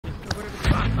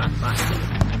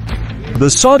The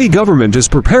Saudi government is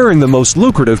preparing the most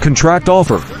lucrative contract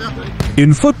offer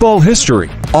in football history,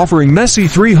 offering Messi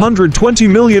 £320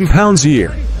 million a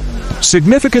year,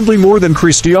 significantly more than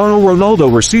Cristiano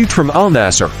Ronaldo received from Al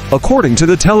Nassr, according to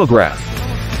The Telegraph.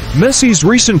 Messi's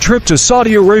recent trip to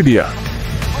Saudi Arabia,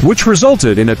 which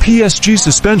resulted in a PSG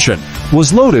suspension,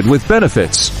 was loaded with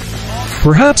benefits,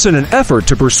 perhaps in an effort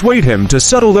to persuade him to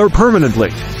settle there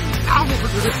permanently.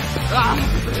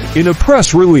 In a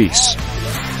press release,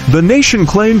 the nation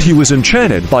claimed he was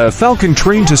enchanted by a falcon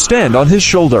trained to stand on his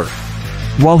shoulder,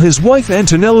 while his wife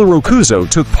Antonella Roccuzzo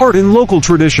took part in local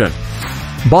tradition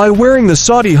by wearing the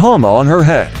Saudi Hama on her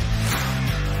head.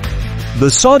 The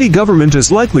Saudi government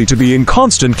is likely to be in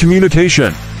constant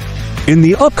communication in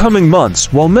the upcoming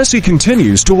months while Messi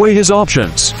continues to weigh his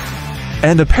options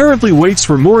and apparently waits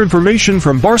for more information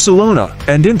from Barcelona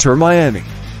and Inter Miami.